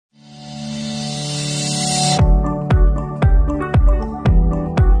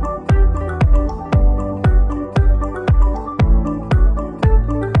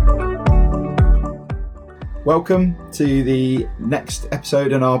Welcome to the next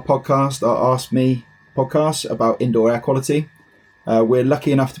episode in our podcast, our Ask Me podcast about indoor air quality. We're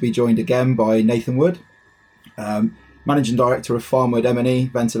lucky enough to be joined again by Nathan Wood, Managing Director of Farmwood M&E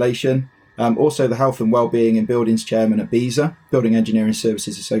Ventilation, also the Health and Wellbeing in Buildings Chairman at BESA, Building Engineering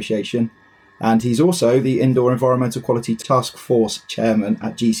Services Association, and he's also the Indoor Environmental Quality Task Force Chairman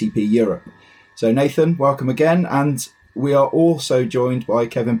at GCP Europe. So Nathan, welcome again, and we are also joined by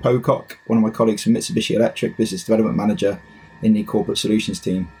Kevin Pocock, one of my colleagues from Mitsubishi Electric, Business Development Manager in the Corporate Solutions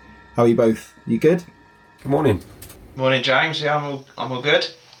team. How are you both? You good? Good morning. Morning, James. Yeah, I'm all good.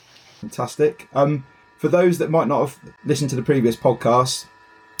 Fantastic. For those that might not have listened to the previous podcast,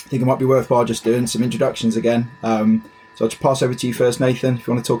 I think it might be worthwhile just doing some introductions again. So I'll just pass over to you first, Nathan, if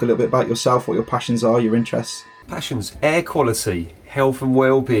you want to talk a little bit about yourself, what your passions are, your interests. Passions, air quality, health and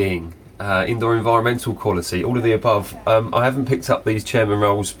well-being, indoor environmental quality, all of the above. I haven't picked up these chairman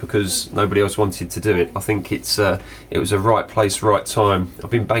roles because nobody else wanted to do it. I think it was a right place, right time.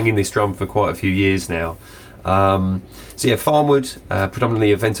 I've been banging this drum for quite a few years now. Farmwood,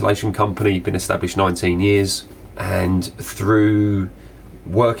 predominantly a ventilation company, been established 19 years, and through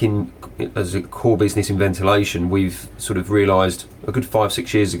working as a core business in ventilation, we've sort of realised a good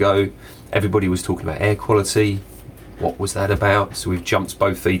 5-6 years ago, everybody was talking about air quality. What was that about? So we've jumped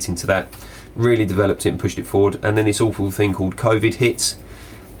both feet into that, really developed it and pushed it forward. And then this awful thing called COVID hit,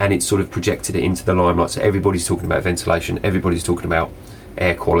 and it sort of projected it into the limelight. So everybody's talking about ventilation, everybody's talking about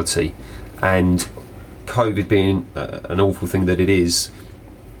air quality. And COVID being an awful thing that it is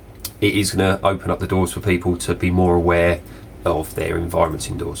going to open up the doors for people to be more aware of their environments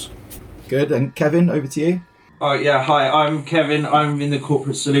indoors. Good. And Kevin, over to you. Oh yeah, hi, I'm Kevin. I'm in the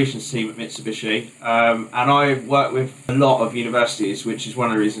Corporate Solutions team at Mitsubishi, and I work with a lot of universities, which is one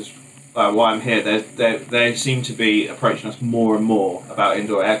of the reasons why I'm here. They seem to be approaching us more and more about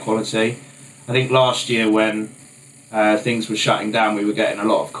indoor air quality. I think last year when things were shutting down, we were getting a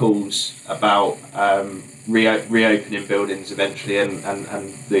lot of calls about reopening buildings eventually and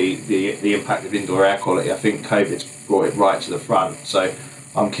the impact of indoor air quality. I think COVID's brought it right to the front. So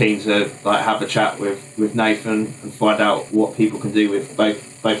I'm keen to have a chat with Nathan and find out what people can do with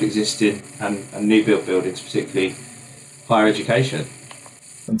both existing and new built buildings, particularly higher education.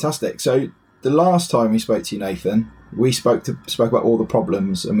 Fantastic. So the last time we spoke to you, Nathan, we spoke about all the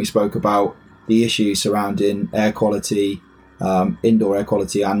problems, and we spoke about the issues surrounding air quality, indoor air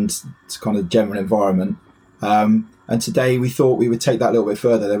quality, and kind of general environment. And today we thought we would take that a little bit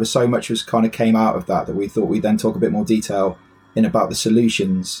further. There was so much that kind of came out of that we thought we'd then talk a bit more detail in about the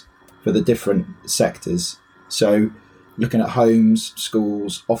solutions for the different sectors. So looking at homes,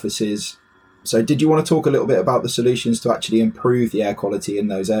 schools, offices. So did you want to talk a little bit about the solutions to actually improve the air quality in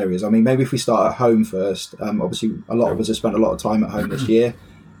those areas? I mean, maybe if we start at home first. Obviously, a lot of us have spent a lot of time at home this year.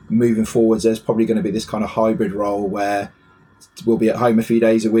 Moving forwards, there's probably going to be this kind of hybrid role where we'll be at home a few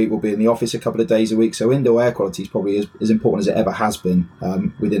days a week, we'll be in the office a couple of days a week. So indoor air quality is probably as important as it ever has been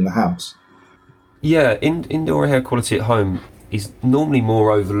within the house. Yeah, indoor air quality at home is normally more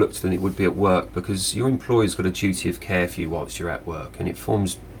overlooked than it would be at work, because your employer's got a duty of care for you whilst you're at work, and it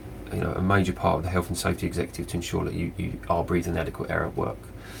forms a major part of the health and safety executive to ensure that you are breathing adequate air at work.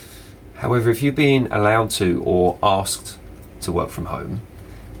 However, if you're being allowed to or asked to work from home,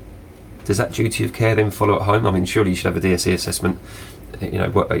 does that duty of care then follow at home? I mean, surely you should have a DSE assessment,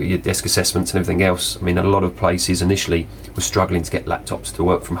 your desk assessments and everything else. I mean, a lot of places initially were struggling to get laptops to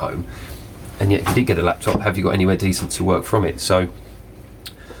work from home. And yet, if you did get a laptop, have you got anywhere decent to work from it? So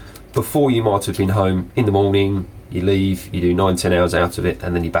before, you might have been home in the morning, you leave, you do 9-10 hours out of it,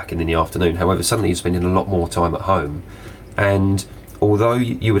 and then you're back in the afternoon. However, suddenly you're spending a lot more time at home. And although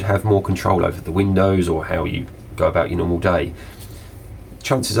you would have more control over the windows or how you go about your normal day,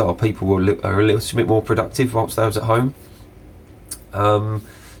 chances are people are a little bit more productive whilst they're at home.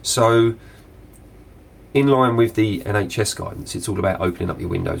 So in line with the NHS guidance, it's all about opening up your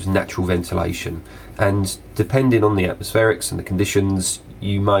windows, natural ventilation, and depending on the atmospherics and the conditions,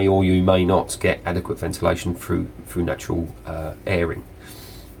 you may or you may not get adequate ventilation through natural airing.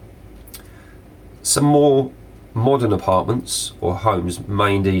 Some more modern apartments or homes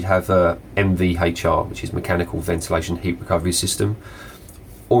may indeed have a MVHR, which is mechanical ventilation heat recovery system,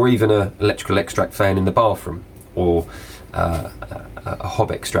 or even an electrical extract fan in the bathroom, or a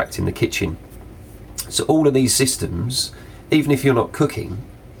hob extract in the kitchen. So all of these systems, even if you're not cooking,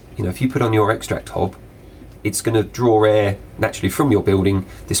 if you put on your extract hob, it's going to draw air naturally from your building,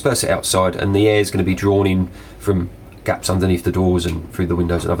 disperse it outside, and the air is going to be drawn in from gaps underneath the doors and through the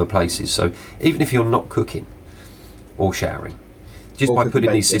windows and other places. So even if you're not cooking or showering, just by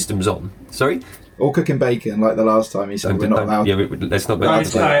putting these systems on, or cooking bacon like the last time you said we're not allowed. Yeah, let's not. Don't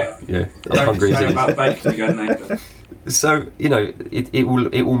say it. Yeah, I'm Don't hungry as say it is. about bacon again, Nathan. So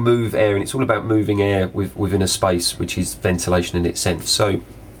it will move air, and it's all about moving air within a space, which is ventilation in its sense. So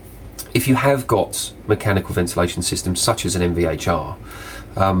if you have got mechanical ventilation systems such as an MVHR,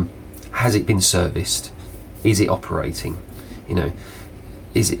 has it been serviced? Is it operating?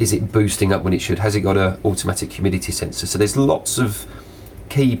 Is it boosting up when it should? Has it got an automatic humidity sensor? So there's lots of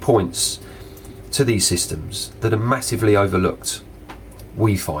key points to these systems that are massively overlooked,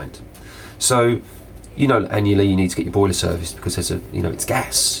 we find. So annually you need to get your boiler serviced because there's it's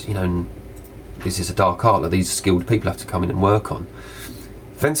gas, and this is a dark art that these skilled people have to come in and work on.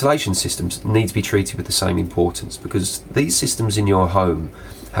 Ventilation systems need to be treated with the same importance because these systems in your home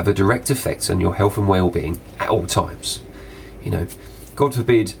have a direct effect on your health and well-being at all times. God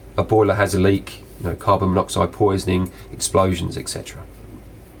forbid a boiler has a leak, carbon monoxide poisoning, explosions, etc.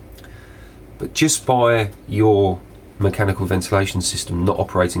 But just by your mechanical ventilation system not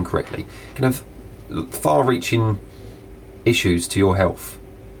operating correctly can have far-reaching issues to your health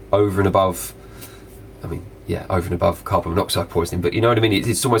over and above carbon monoxide poisoning. But you know what I mean?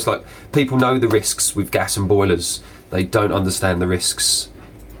 It's almost like people know the risks with gas and boilers. They don't understand the risks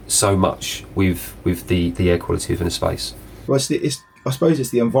so much with the air quality within a space. Well, I suppose it's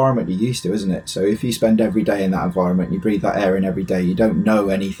the environment you're used to, isn't it? So if you spend every day in that environment, you breathe that air in every day, you don't know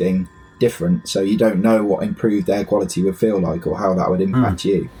anything different. So you don't know what improved air quality would feel like or how that would impact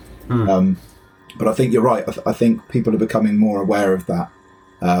you. But I think you're right. I think people are becoming more aware of that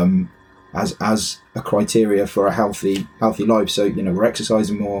as a criteria for a healthy life. So we're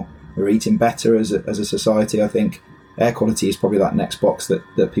exercising more, we're eating better as a society. I think air quality is probably that next box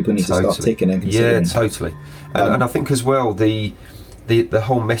that people need to start ticking and considering. Yeah, totally. And I think as well the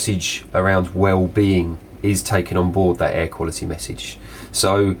whole message around well-being is taking on board that air quality message.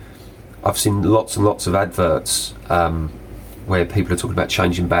 So I've seen lots and lots of adverts where people are talking about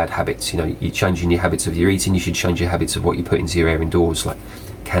changing bad habits. You're changing your habits of your eating, you should change your habits of what you put into your air indoors, like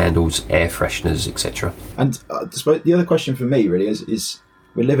candles, air fresheners, etc. And the other question for me really is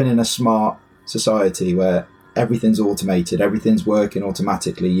we're living in a smart society where everything's automated, everything's working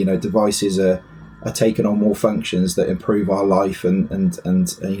automatically. Devices are taking on more functions that improve our life and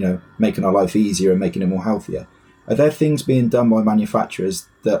making our life easier and making it more healthier. Are there things being done by manufacturers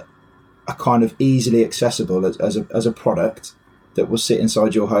that are kind of easily accessible as a product that will sit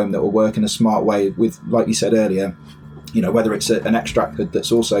inside your home, that will work in a smart way with, like you said earlier, whether it's an extract hood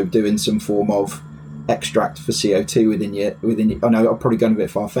that's also doing some form of extract for CO2 within your I know I'm probably going a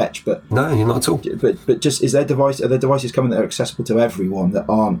bit far-fetched, but no, you're not at all. But just are there devices coming that are accessible to everyone, that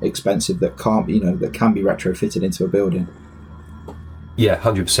aren't expensive, that can't that can be retrofitted into a building? Yeah,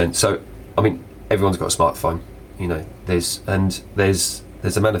 100%. So I mean, everyone's got a smartphone.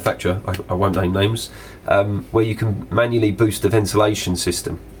 There's a manufacturer, I won't name names, where you can manually boost the ventilation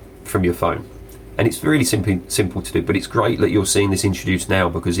system from your phone. And it's really simple to do, but it's great that you're seeing this introduced now,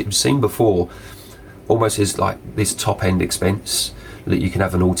 because it was seen before almost as like this top-end expense that you can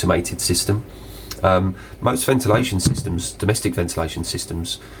have an automated system. Most ventilation systems, domestic ventilation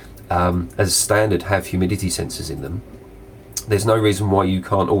systems, as standard, have humidity sensors in them. There's no reason why you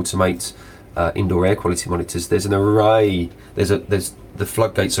can't automate indoor air quality monitors. There's an array. The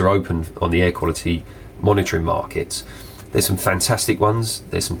floodgates are open on the air quality monitoring market. There's some fantastic ones.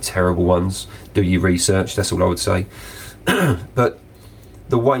 There's some terrible ones. Do your research. That's all I would say. But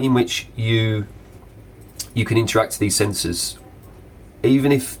the way in which you can interact with these sensors,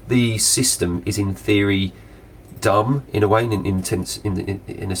 even if the system is in theory dumb in a way, in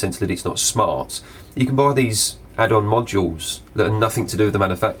a sense that it's not smart, you can buy these add-on modules that are nothing to do with the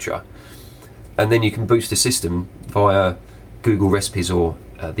manufacturer, and then you can boost the system via Google recipes or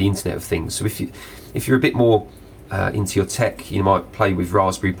the Internet of Things. So if you're a bit more into your tech, you might play with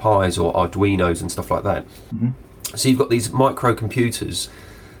Raspberry Pis or Arduinos and stuff like that. Mm-hmm. So you've got these microcomputers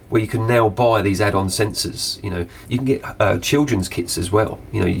where you can now buy these add-on sensors. You can get children's kits as well.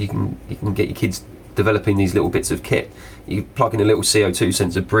 You can get your kids developing these little bits of kit. You plug in a little CO2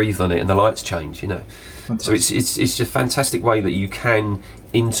 sensor, breathe on it, and the lights change. So it's just a fantastic way that you can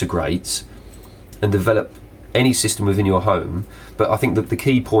integrate and develop any system within your home. But I think that the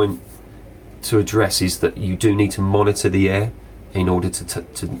key point to address is that you do need to monitor the air in order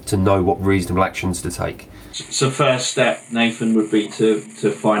to know what reasonable actions to take. So first step, Nathan, would be to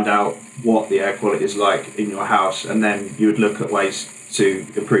find out what the air quality is like in your house, and then you would look at ways to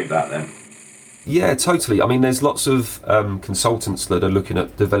improve that then. Yeah, totally. I mean, there's lots of consultants that are looking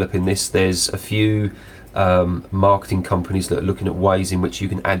at developing this. There's a few marketing companies that are looking at ways in which you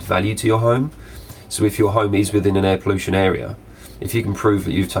can add value to your home. So if your home is within an air pollution area, if you can prove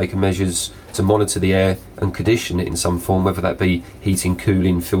that you've taken measures to monitor the air and condition it in some form, whether that be heating,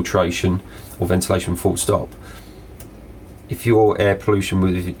 cooling, filtration, or ventilation, full stop. If your air quality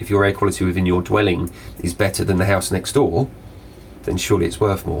within your dwelling is better than the house next door, then surely it's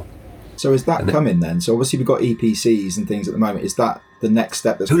worth more. So is that coming then? So obviously we've got EPCs and things at the moment. Is that the next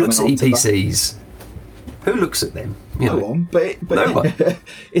step that's coming on? Who looks at EPCs? Who looks at them? No one, but no one.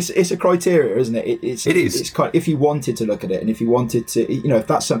 It's a criteria, isn't it? It is. It's kind of, if you wanted to look at it, and if you wanted to, if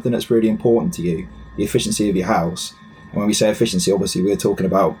that's something that's really important to you, the efficiency of your house. And when we say efficiency, obviously we're talking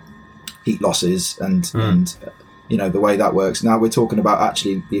about heat losses and the way that works. Now we're talking about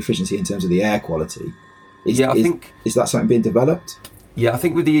actually the efficiency in terms of the air quality. Is that something being developed? Yeah, I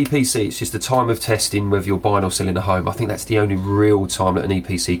think with the EPC, it's just the time of testing whether you're buying or selling a home. I think that's the only real time that an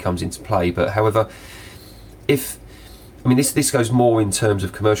EPC comes into play. But however, this goes more in terms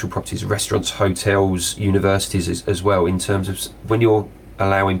of commercial properties, restaurants, hotels, universities as well, in terms of when you're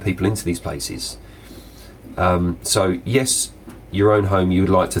allowing people into these places. So yes, your own home, you would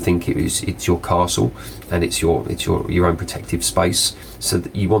like to think it's your castle and it's your own protective space. So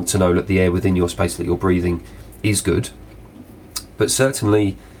that you want to know that the air within your space that you're breathing is good. But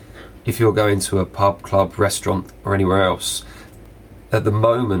certainly, if you're going to a pub, club, restaurant, or anywhere else, at the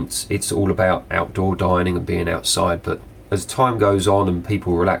moment it's all about outdoor dining and being outside. But as time goes on and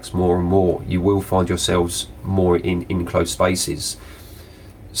people relax more and more, you will find yourselves more in enclosed spaces.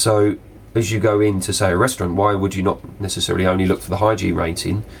 So as you go into, say, a restaurant, why would you not necessarily only look for the hygiene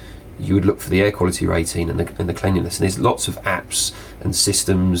rating? You would look for the air quality rating and the cleanliness. And there's lots of apps and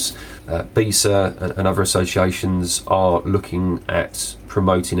systems. BISA and other associations are looking at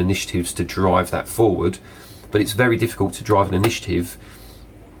promoting initiatives to drive that forward. But it's very difficult to drive an initiative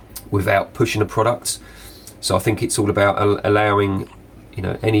without pushing a product. So I think it's all about allowing,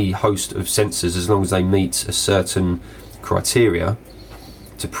 any host of sensors, as long as they meet a certain criteria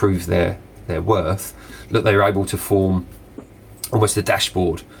to prove their worth, that they're able to form almost a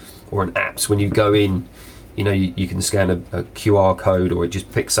dashboard or an app. So when you go in, you can scan a QR code, or it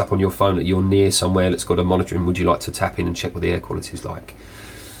just picks up on your phone that you're near somewhere that's got a monitoring. Would you like to tap in and check what the air quality is like?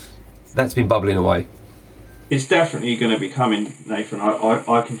 That's been bubbling away. It's definitely going to be coming, Nathan.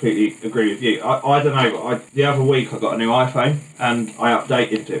 I completely agree with you. I don't know, but the other week I got a new iPhone and I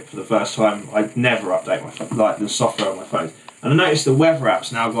updated it for the first time. I never update my phone, like the software on my phone. And I noticed the weather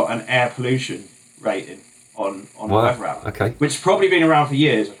app's now got an air pollution rating on the weather app. Okay. Which has probably been around for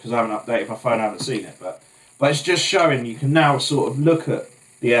years because I haven't updated my phone, I haven't seen it. But it's just showing you can now sort of look at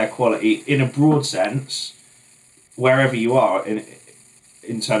the air quality in a broad sense wherever you are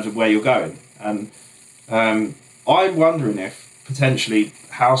in terms of where you're going. And I'm wondering if potentially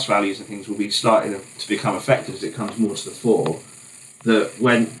house values and things will be starting to become affected as it comes more to the fore. That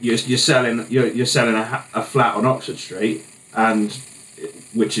when you're selling a flat on Oxford Street, and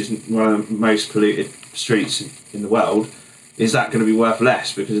which is one of the most polluted streets in the world, is that going to be worth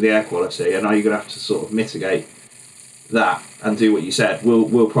less because of the air quality? And are you going to have to sort of mitigate that and do what you said?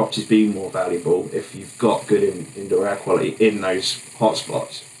 Will properties be more valuable if you've got good indoor air quality in those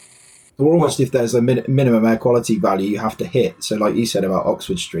hotspots? Or almost if there's a minimum air quality value you have to hit. So like you said about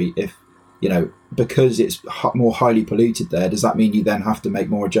Oxford Street, if, because it's more highly polluted there, does that mean you then have to make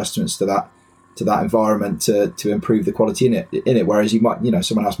more adjustments to that environment to improve the quality in it? Whereas you might,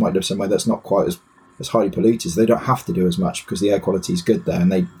 someone else might live somewhere that's not quite as highly polluted, so they don't have to do as much because the air quality is good there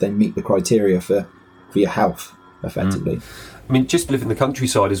and they meet the criteria for your health effectively. I mean, just live in the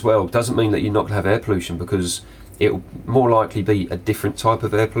countryside as well doesn't mean that you're not going to have air pollution, because it'll more likely be a different type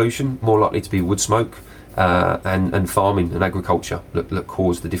of air pollution, more likely to be wood smoke and farming and agriculture that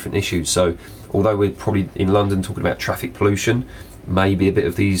cause the different issues. So although we're probably in London talking about traffic pollution, maybe a bit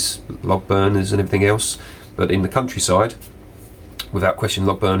of these log burners and everything else, but in the countryside, without question,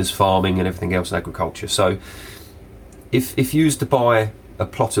 log burners, farming and everything else, and agriculture. So if you used to buy a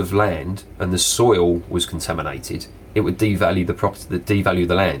plot of land and the soil was contaminated, it would devalue the property, devalue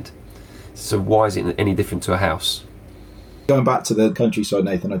the land. So why is it any different to a house? Going back to the countryside,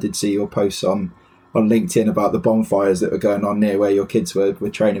 Nathan, I did see your posts on LinkedIn about the bonfires that were going on near where your kids were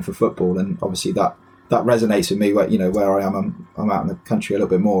training for football, and obviously that resonates with me. Where I am, I'm out in the country a little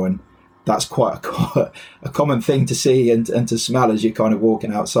bit more, and that's quite a common thing to see and to smell as you're kind of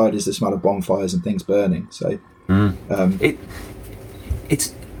walking outside, is the smell of bonfires and things burning. So it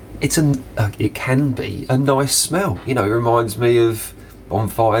can be a nice smell. It reminds me of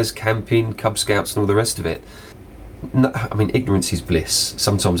bonfires, camping, Cub Scouts and all the rest of it. No, I mean, ignorance is bliss.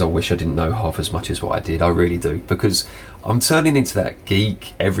 Sometimes I wish I didn't know half as much as what I did. I really do, because I'm turning into that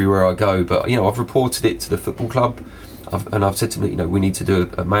geek everywhere I go. But I've reported it to the football club. I've said to them, we need to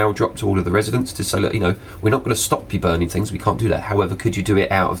do a mail drop to all of the residents to say, look, we're not going to stop you burning things. We can't do that. However, could you do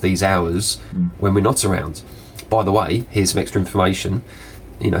it out of these hours when we're not around? By the way, here's some extra information,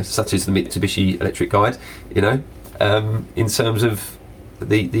 such as the Mitsubishi Electric Guide, in terms of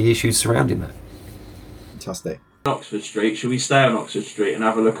the issues surrounding that. Fantastic. Oxford Street, should we stay on Oxford Street and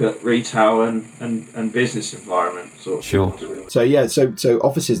have a look at retail and business environment? Sure. So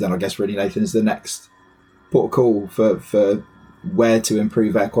offices then, I guess, really, Nathan, is the next port of call for where to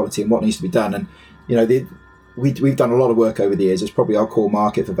improve air quality and what needs to be done. And we've done a lot of work over the years. It's probably our core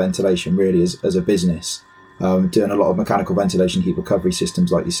market for ventilation, really, as a business. Doing a lot of mechanical ventilation heat recovery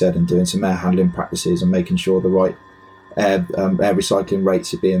systems, like you said, and doing some air handling practices and making sure the right air recycling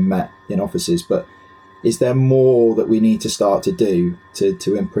rates are being met in offices. But is there more that we need to start to do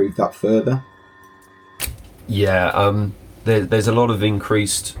to improve that further? Yeah, there's a lot of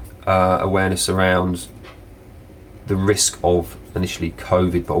increased awareness around the risk of initially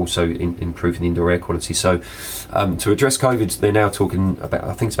COVID, but also improving the indoor air quality. So to address COVID, they're now talking about,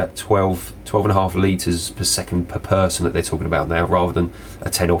 I think it's about 12.5 litres per second per person that they're talking about now, rather than a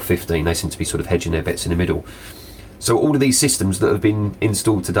 10 or 15. They seem to be sort of hedging their bets in the middle. So all of these systems that have been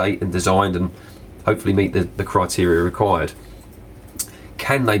installed to date and designed and hopefully meet the criteria required,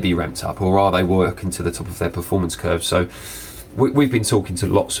 can they be ramped up, or are they working to the top of their performance curve? So we've been talking to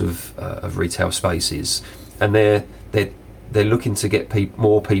lots of retail spaces, and they're looking to get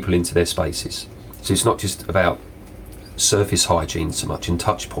more people into their spaces. So it's not just about surface hygiene so much and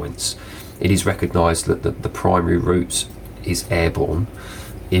touch points. It is recognised that the primary route is airborne,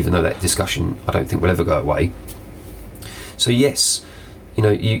 even though that discussion I don't think will ever go away. So yes,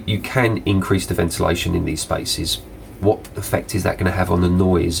 you can increase the ventilation in these spaces. What effect is that going to have on the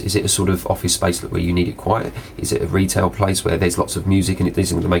noise? Is it a sort of office space where you need it quiet? Is it a retail place where there's lots of music and it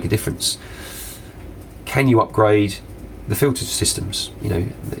isn't going to make a difference? Can you upgrade the filter systems?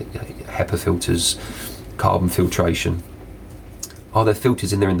 HEPA filters, carbon filtration. Are there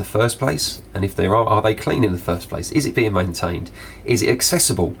filters in there in the first place? And if there are they clean in the first place? Is it being maintained? Is it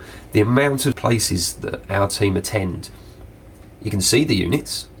accessible? The amount of places that our team attend, you can see the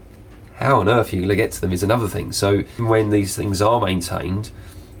units. How on earth you're going to get to them is another thing. So when these things are maintained,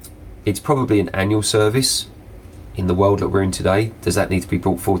 it's probably an annual service. In the world that we're in today, does that need to be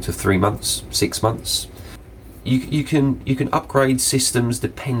brought forward to 3 months, 6 months? You can upgrade systems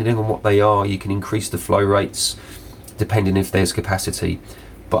depending on what they are. You can increase the flow rates depending if there's capacity.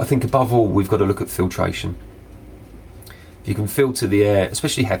 But I think above all, we've got to look at filtration. If you can filter the air,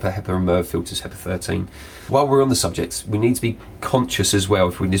 especially HEPA and MERV filters, HEPA 13. While we're on the subject, we need to be conscious as well,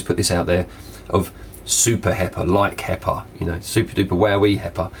 if we can just put this out there, of super HEPA, like HEPA, super duper wowee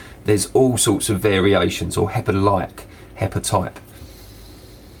HEPA. There's all sorts of variations, or HEPA-like, HEPA type.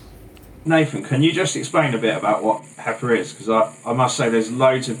 Nathan, can you just explain a bit about what HEPA is? Because I must say there's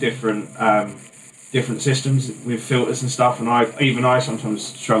loads of different systems with filters and stuff, and I sometimes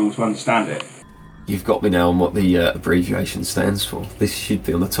struggle to understand it. You've got me now on what the abbreviation stands for. This should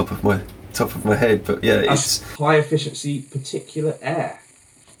be on the top of my head, but yeah, it's high efficiency particulate air.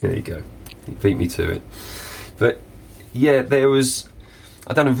 There you go. You beat me to it. But yeah,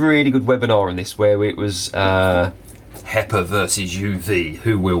 I done a really good webinar on this where it was HEPA versus UV,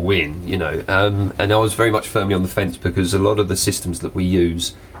 who will win, and I was very much firmly on the fence because a lot of the systems that we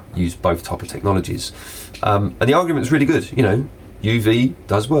use both type of technologies, and the argument is really good. UV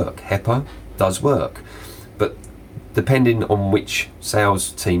does work, HEPA does work, but depending on which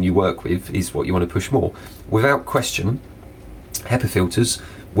sales team you work with is what you want to push more. Without question, HEPA filters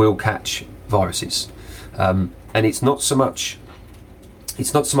will catch viruses, and it's not so much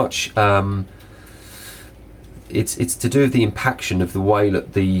it's to do with the impaction of the way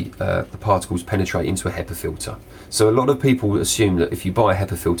that the particles penetrate into a HEPA filter. So a lot of people assume that if you buy a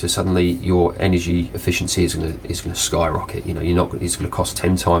HEPA filter, suddenly your energy efficiency is going to skyrocket. It's going to cost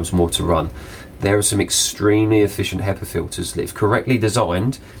 10 times more to run. There are some extremely efficient HEPA filters that, if correctly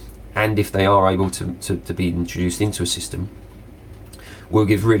designed, and if they are able to be introduced into a system, will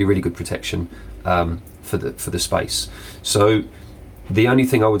give really, really good protection for the space. So the only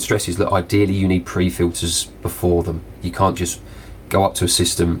thing I would stress is that ideally you need pre-filters before them. You can't just go up to a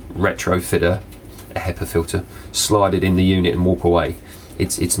system, retrofit a HEPA filter, slide it in the unit and walk away.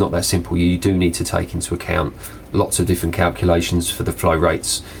 It's not that simple. You do need to take into account lots of different calculations for the flow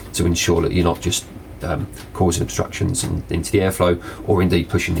rates to ensure that you're not just causing obstructions into the airflow or indeed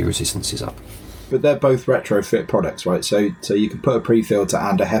pushing your resistances up. But they're both retrofit products, right? So you can put a pre-filter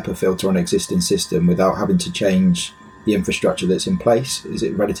and a HEPA filter on an existing system without having to change the infrastructure that's in place. Is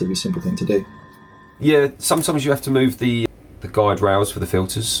it a relatively simple thing to do? Yeah, sometimes you have to move the guide rails for the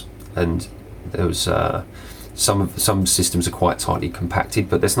filters, and there was Some systems are quite tightly compacted,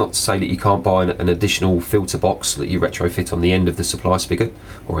 but that's not to say that you can't buy an additional filter box that you retrofit on the end of the supply spigot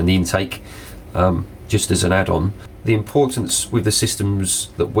or in the intake, just as an add-on. The importance with the systems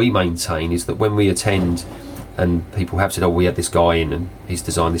that we maintain is that when we attend and people have said, oh, we had this guy in and he's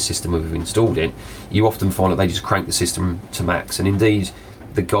designed this system and we've installed it, you often find that they just crank the system to max. And indeed,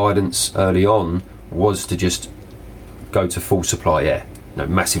 the guidance early on was to just go to full supply air,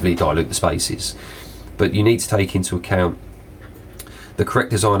 massively dilute the spaces. But you need to take into account the correct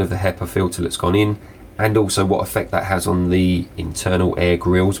design of the HEPA filter that's gone in, and also what effect that has on the internal air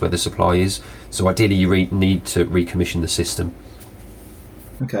grills where the supply is. So ideally you need to recommission the system.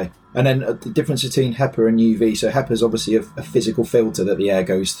 Okay. And then the difference between HEPA and UV. So HEPA is obviously a physical filter that the air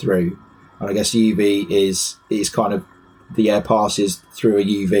goes through. And I guess UV is kind of the air passes through a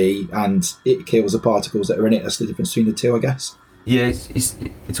UV and it kills the particles that are in it. That's the difference between the two, I guess. Yeah,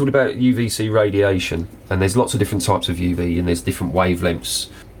 it's all about UVC radiation, and there's lots of different types of UV and there's different wavelengths.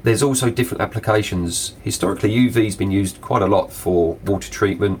 There's also different applications. Historically, UV's been used quite a lot for water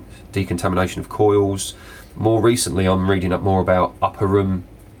treatment, decontamination of coils. More recently, I'm reading up more about upper room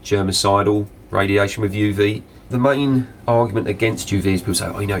germicidal radiation with UV. The main argument against UV is people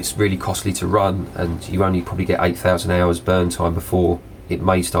say, it's really costly to run and you only probably get 8,000 hours burn time before it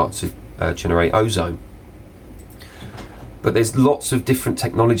may start to generate ozone. But there's lots of different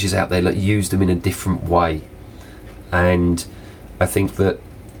technologies out there that use them in a different way. And I think that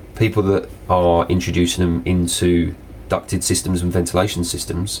people that are introducing them into ducted systems and ventilation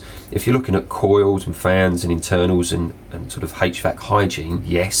systems, if you're looking at coils and fans and internals and sort of HVAC hygiene,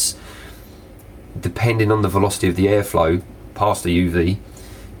 yes, depending on the velocity of the airflow past the UV,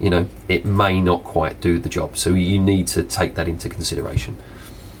 it may not quite do the job. So you need to take that into consideration.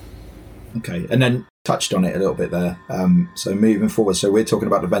 Okay, and then touched on it a little bit there. So moving forward, so we're talking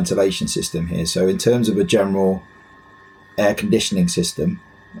about the ventilation system here. So in terms of a general air conditioning system,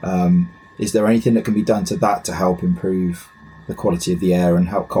 is there anything that can be done to that to help improve the quality of the air and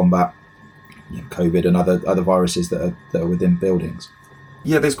help combat COVID and other viruses that are within buildings?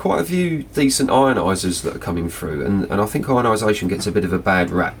 Yeah, there's quite a few decent ionisers that are coming through, and I think ionisation gets a bit of a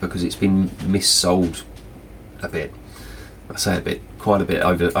bad rap because it's been missold a bit. I say a bit, quite a bit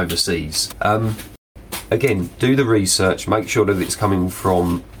overseas. Again, do the research, make sure that it's coming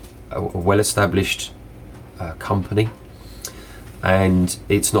from a well-established company, and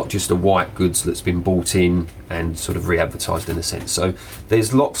it's not just a white goods that's been bought in and sort of re-advertised in a sense. So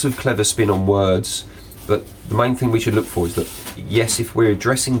there's lots of clever spin on words, but the main thing we should look for is that, yes, if we're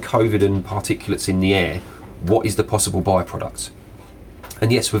addressing COVID and particulates in the air, what is the possible byproduct?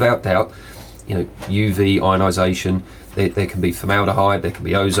 And yes, without doubt, UV ionisation, there can be formaldehyde, there can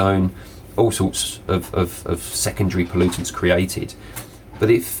be ozone, all sorts of secondary pollutants created. But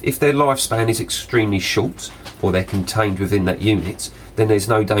if their lifespan is extremely short, or they're contained within that unit, then there's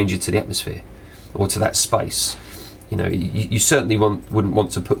no danger to the atmosphere or to that space. You certainly wouldn't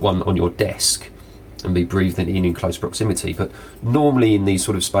want to put one on your desk and be breathing in close proximity, but normally in these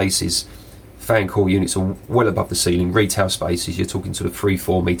sort of spaces, fan core units are well above the ceiling. Retail spaces, you're talking sort of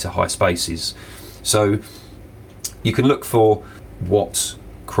 3-4 metre high spaces. So you can look for what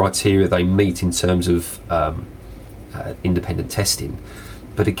criteria they meet in terms of independent testing.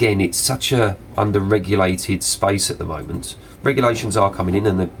 But again, it's such a under-regulated space at the moment. Regulations are coming in,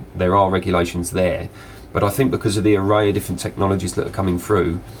 and there are regulations there. But I think because of the array of different technologies that are coming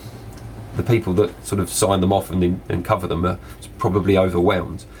through, the people that sort of sign them off and cover them are probably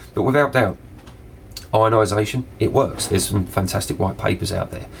overwhelmed. But without doubt, ionisation, it works. There's some fantastic white papers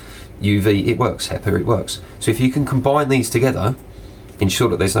out there. UV, it works. HEPA, it works. So if you can combine these together, ensure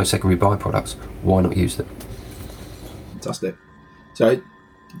that there's no secondary byproducts, why not use them? Fantastic. So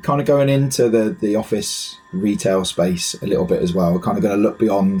kind of going into the office retail space a little bit as well, we're kind of going to look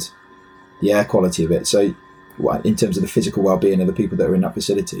beyond the air quality of it. So in terms of the physical well-being of the people that are in that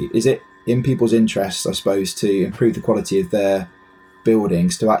facility, is it in people's interests, I suppose, to improve the quality of their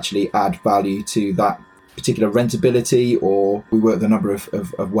buildings to actually add value to that particular rentability? Or we work with a number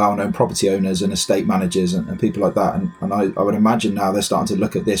of well-known property owners and estate managers and people like that, and I would imagine now they're starting to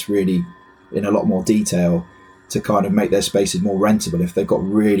look at this really in a lot more detail to kind of make their spaces more rentable. If they've got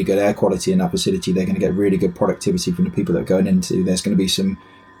really good air quality in that facility, they're going to get really good productivity from the people that are going into. There's going to be some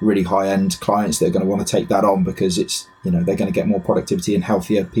really high-end clients that are going to want to take that on because it's, they're going to get more productivity and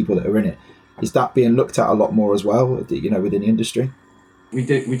healthier people that are in it. Is that being looked at a lot more as well, within the industry? We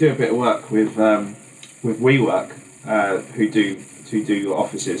do a bit of work with WeWork, who do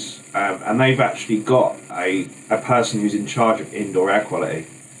offices, and they've actually got a person who's in charge of indoor air quality,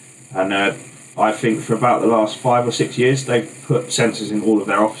 and I think for about the last 5 or 6 years they've put sensors in all of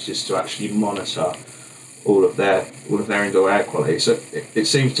their offices to actually monitor all of their indoor air quality. So it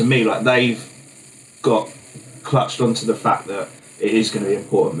seems to me like they've got clutched onto the fact that it is going to be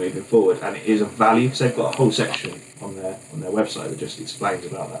important moving forward, and it is a value, because they've got a whole section on their website that just explains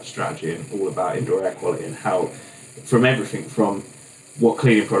about that strategy and all about indoor air quality, and how from everything from what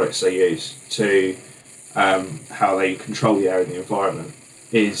cleaning products they use to how they control the air in the environment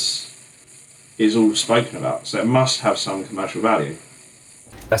is all spoken about. So it must have some commercial value.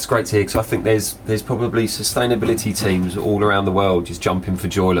 That's great to hear, because I think there's probably sustainability teams all around the world just jumping for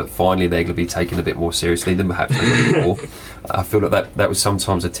joy that finally they're going to be taken a bit more seriously than perhaps they were before. I feel like that was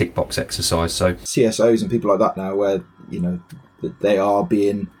sometimes a tick box exercise. So CSOs and people like that now, where that they are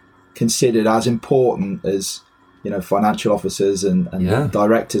being considered as important as financial officers and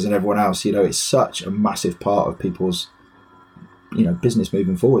directors and everyone else. It's such a massive part of people's business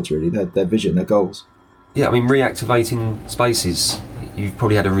moving forwards. Really, their vision, their goals. Yeah, I mean, reactivating spaces. You've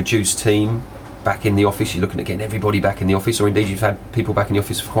probably had a reduced team back in the office. You're looking at getting everybody back in the office, or indeed you've had people back in the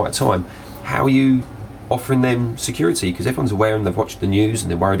office for quite a time. How are you offering them security? Because everyone's aware and they've watched the news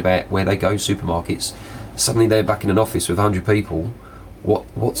and they're worried about where they go, supermarkets. Suddenly they're back in an office with 100 people.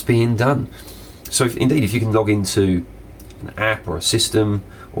 What's being done? So if you can log into an app or a system,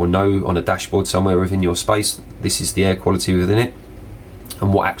 or know on a dashboard somewhere within your space, this is the air quality within it,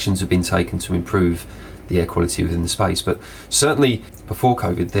 and what actions have been taken to improve the air quality within the space. But certainly before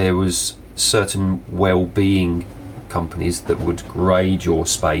COVID, there was certain well-being companies that would grade your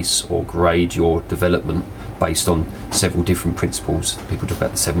space or grade your development based on several different principles. People talk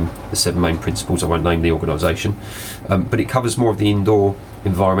about the seven main principles. I won't name the organisation, but it covers more of the indoor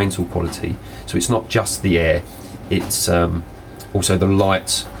environmental quality. So it's not just the air, it's also the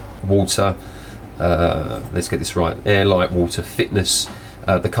light, water, let's get this right, air, light, water, fitness,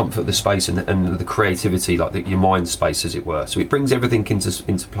 the comfort of the space, and the creativity, like your mind space, as it were. So it brings everything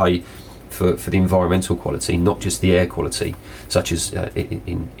into play for the environmental quality, not just the air quality, such as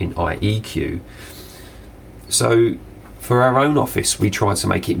in IEQ. So for our own office, we try to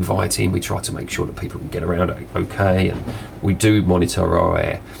make it inviting. We try to make sure that people can get around okay, and we do monitor our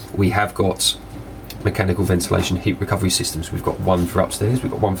air. We have got mechanical ventilation heat recovery systems. We've got one for upstairs,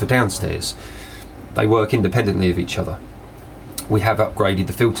 we've got one for downstairs. They work independently of each other. We have upgraded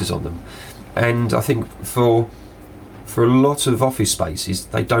the filters on them, and I think for a lot of office spaces,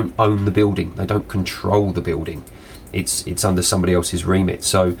 they don't own the building, they don't control the building. It's under somebody else's remit.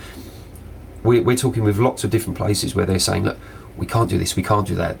 So we're talking with lots of different places where they're saying, look, we can't do this, we can't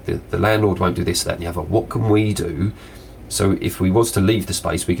do that. The landlord won't do this, that, and the other. What can we do? So if we was to leave the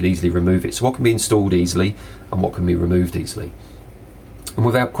space, we could easily remove it. So what can be installed easily, and what can be removed easily? And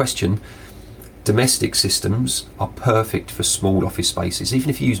without question, domestic systems are perfect for small office spaces, even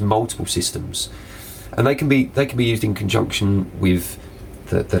if you use multiple systems, and they can be used in conjunction with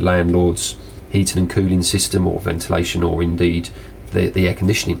the landlord's heating and cooling system, or ventilation, or indeed the air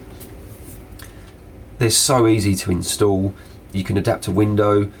conditioning. They're so easy to install. You can adapt a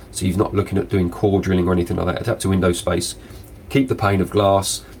window, so you're not looking at doing core drilling or anything like that. Adapt a window space, keep the pane of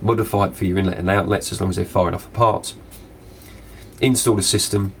glass, modify it for your inlet and outlets as long as they're far enough apart. Install a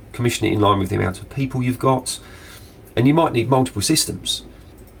system, commission it in line with the amount of people you've got, and you might need multiple systems,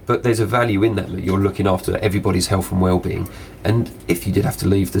 but there's a value in that you're looking after everybody's health and well-being. And if you did have to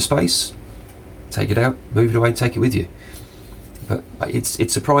leave the space, take it out, move it away, and take it with you. But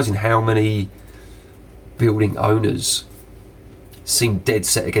it's surprising how many building owners seem dead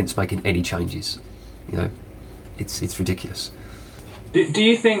set against making any changes. It's ridiculous. Do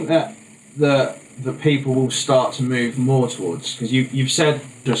you think that the people will start to move more towards, because you've said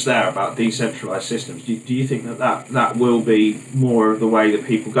just there about decentralised systems, do you think that will be more of the way that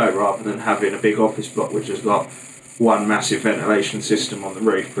people go, rather than having a big office block which has got one massive ventilation system on the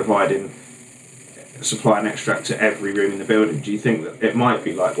roof providing supply and extract to every room in the building? Do you think that it might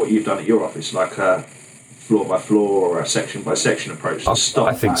be like what you've done at your office, like a floor by floor or a section by section approach to stop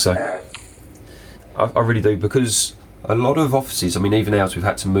I think so. I really do, because a lot of offices, I mean, even ours, we've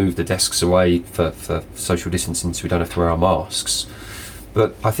had to move the desks away for social distancing so we don't have to wear our masks.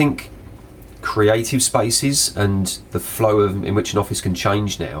 But I think creative spaces and the flow in which an office can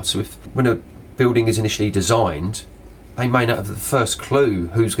change now. So when a building is initially designed, they may not have the first clue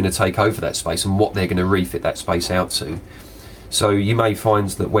who's going to take over that space and what they're going to refit that space out to. So you may find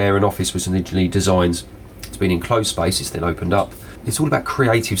that where an office was originally designed to be an enclosed space, it's then opened up. It's all about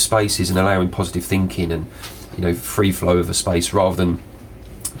creative spaces and allowing positive thinking and free flow of a space, rather than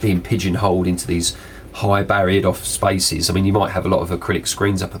being pigeonholed into these high barriered off spaces. I mean, you might have a lot of acrylic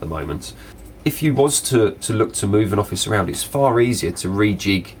screens up at the moment. If you was to look to move an office around, it's far easier to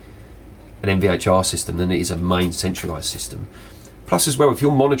rejig an MVHR system than it is a main centralised system. Plus as well, if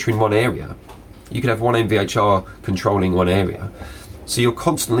you're monitoring one area, You could have one MVHR controlling one area, so you're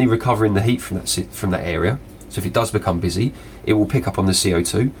constantly recovering the heat from that area. So if it does become busy, it will pick up on the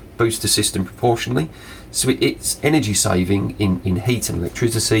CO2, boost the system proportionally. So it's energy saving in heat and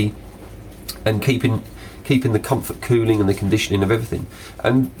electricity, and keeping the comfort, cooling and the conditioning of everything.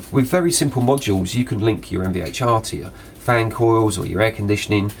 And with very simple modules, you can link your MVHR to your fan coils or your air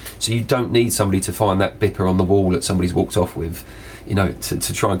conditioning, so you don't need somebody to find that bipper on the wall that somebody's walked off with,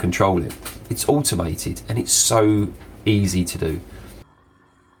 to try and control it. It's automated and it's so easy to do.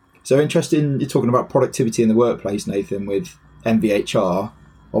 So interesting, you're talking about productivity in the workplace, Nathan, with MVHR.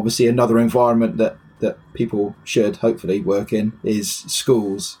 Obviously another environment that people should hopefully work in is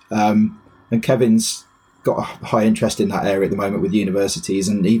schools. And Kevin's got a high interest in that area at the moment with universities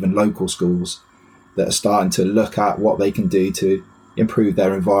and even local schools that are starting to look at what they can do to improve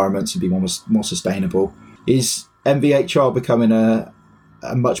their environments and be more sustainable. Is MVHR becoming a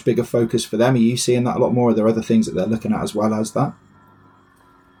much bigger focus for them? Are you seeing that a lot more? Are there other things that they're looking at as well as that?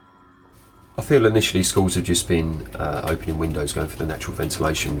 I feel initially schools have just been opening windows, going for the natural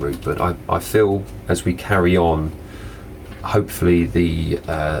ventilation route, but I feel as we carry on, hopefully the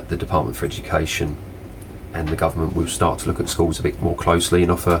Department for Education and the government will start to look at schools a bit more closely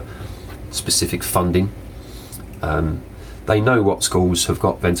and offer specific funding. They know what schools have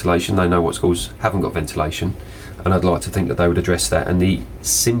got ventilation, they know what schools haven't got ventilation, and I'd like to think that they would address that. And the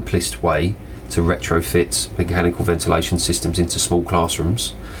simplest way to retrofit mechanical ventilation systems into small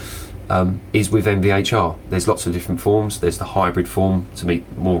classrooms is with MVHR. There's lots of different forms. There's the hybrid form to meet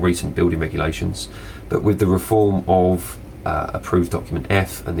more recent building regulations, but with the reform of approved document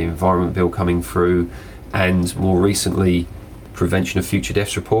F and the Environment Bill coming through, and more recently Prevention of Future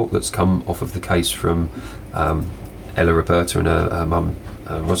Deaths report that's come off of the case from Ella Roberta and her mum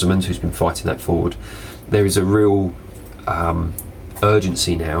Rosamond, who's been fighting that forward, there is a real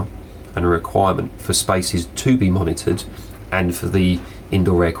urgency now and a requirement for spaces to be monitored and for the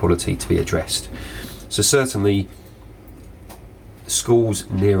indoor air quality to be addressed. So certainly schools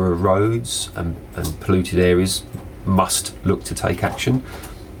nearer roads and polluted areas must look to take action,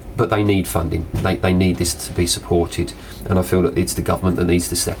 but they need funding. They need this to be supported, and I feel that it's the government that needs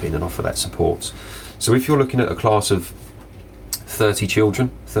to step in and offer that support. So if you're looking at a class of 30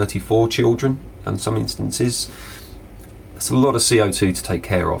 children, 34 children in some instances, that's a lot of CO2 to take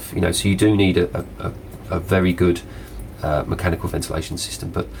care of, so you do need a very good mechanical ventilation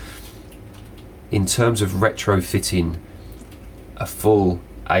system. But in terms of retrofitting a full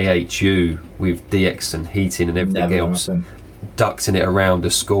AHU with DX and heating and everything else, ducting it around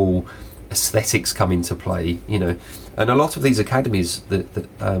a school, aesthetics come into play, and a lot of these academies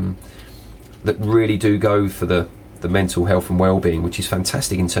that really do go for the mental health and well-being, which is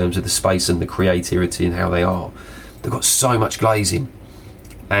fantastic in terms of the space and the creativity and how they are. They've got so much glazing,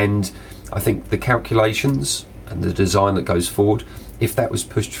 and I think the calculations and the design that goes forward, if that was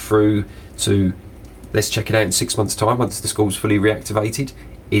pushed through to, let's check it out in 6 months' time once the school's fully reactivated,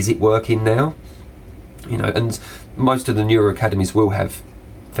 is it working now? And most of the newer academies will have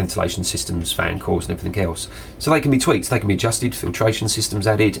ventilation systems, fan cores and everything else, so they can be tweaked, they can be adjusted, filtration systems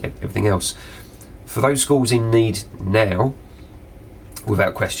added, everything else. For those schools in need now,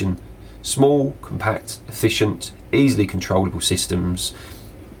 without question, small, compact, efficient, easily controllable systems.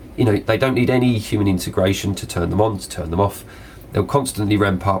 They don't need any human integration to turn them on, to turn them off. They'll constantly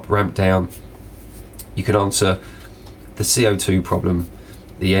ramp up, ramp down. You can answer the CO2 problem,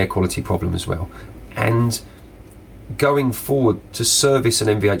 the air quality problem as well. And going forward, to service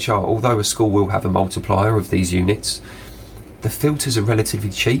an MVHR, although a school will have a multiplier of these units, the filters are relatively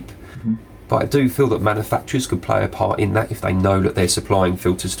cheap. Mm-hmm. But I do feel that manufacturers could play a part in that if they know that they're supplying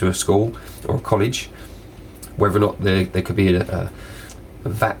filters to a school or a college, whether or not there could be a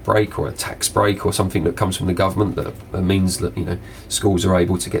VAT break or a tax break or something that comes from the government that means that schools are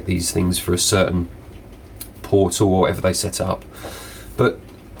able to get these things for a certain portal or whatever they set up. But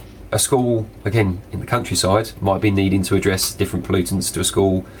a school, again, in the countryside might be needing to address different pollutants to a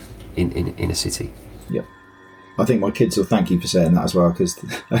school in a city. Yep. I think my kids will thank you for saying that as well, because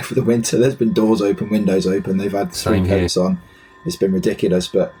over the winter there's been doors open, windows open, they've had three coats on. It's been ridiculous,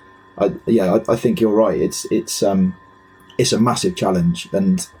 but I think you're right. It's a massive challenge,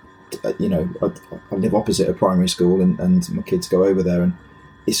 and I live opposite a primary school, and my kids go over there, and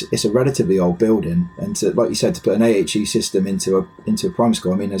it's a relatively old building, and to, like you said, to put an AHU system into a primary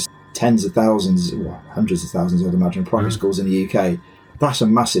school, I mean, there's tens of thousands, hundreds of thousands, I'd imagine, primary schools in the UK. That's a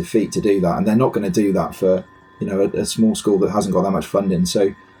massive feat to do that, and they're not going to do that for a small school that hasn't got that much funding.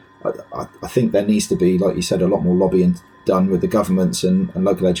 So I think there needs to be, like you said, a lot more lobbying done with the governments and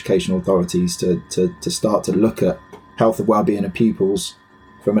local educational authorities to start to look at health and well-being of pupils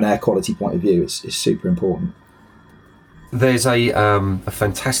from an air quality point of view, it's super important. There's a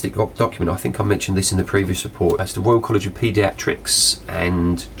fantastic document, I think I mentioned this in the previous report, that's the Royal College of Paediatrics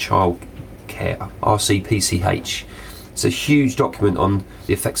and Child Care, RCPCH. It's a huge document on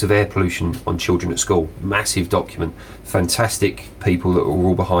the effects of air pollution on children at school. Massive document, fantastic people that are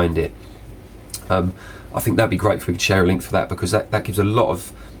all behind it. I think that'd be great if we could share a link for that, because that gives a lot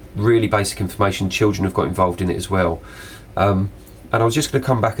of really basic information. Children have got involved in it as well. And I was just going to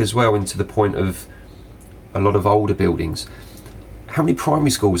come back as well into the point of a lot of older buildings. How many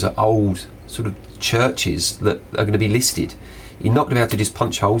primary schools are old sort of churches that are going to be listed? You're not going to be able to just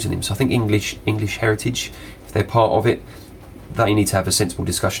punch holes in them. So I think English Heritage, if they're part of it, they need to have a sensible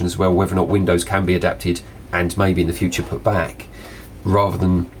discussion as well, whether or not windows can be adapted and maybe in the future put back, rather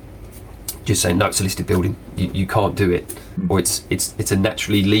than just saying, no, it's a listed building, you can't do it. Or it's a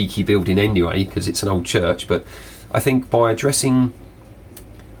naturally leaky building anyway because it's an old church. But I think by addressing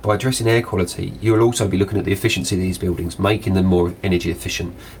air quality, you'll also be looking at the efficiency of these buildings, making them more energy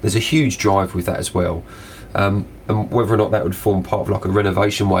efficient. There's a huge drive with that as well. And whether or not that would form part of like a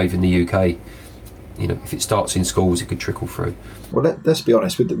renovation wave in the UK, if it starts in schools, it could trickle through. Well, let's be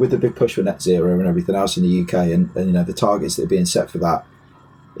honest, with the big push for net zero and everything else in the UK, and the targets that are being set for that,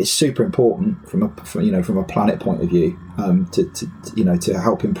 it's super important from a planet point of view, to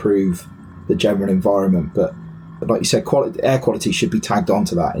help improve the general environment. But like you said, air quality should be tagged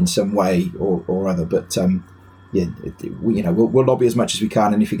onto that in some way or other. But we'll lobby as much as we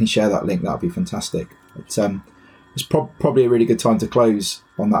can, and if you can share that link, that'd be fantastic. It's probably a really good time to close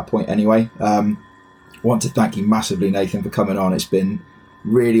on that point anyway. I want to thank you massively, Nathan, for coming on. It's been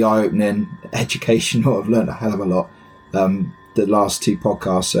really eye-opening, educational. I've learned a hell of a lot the last 2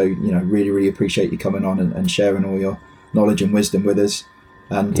 podcasts, so really, really appreciate you coming on and sharing all your knowledge and wisdom with us.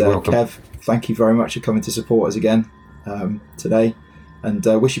 And Kev, thank you very much for coming to support us again today, and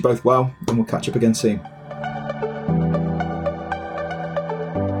wish you both well, and we'll catch up again soon.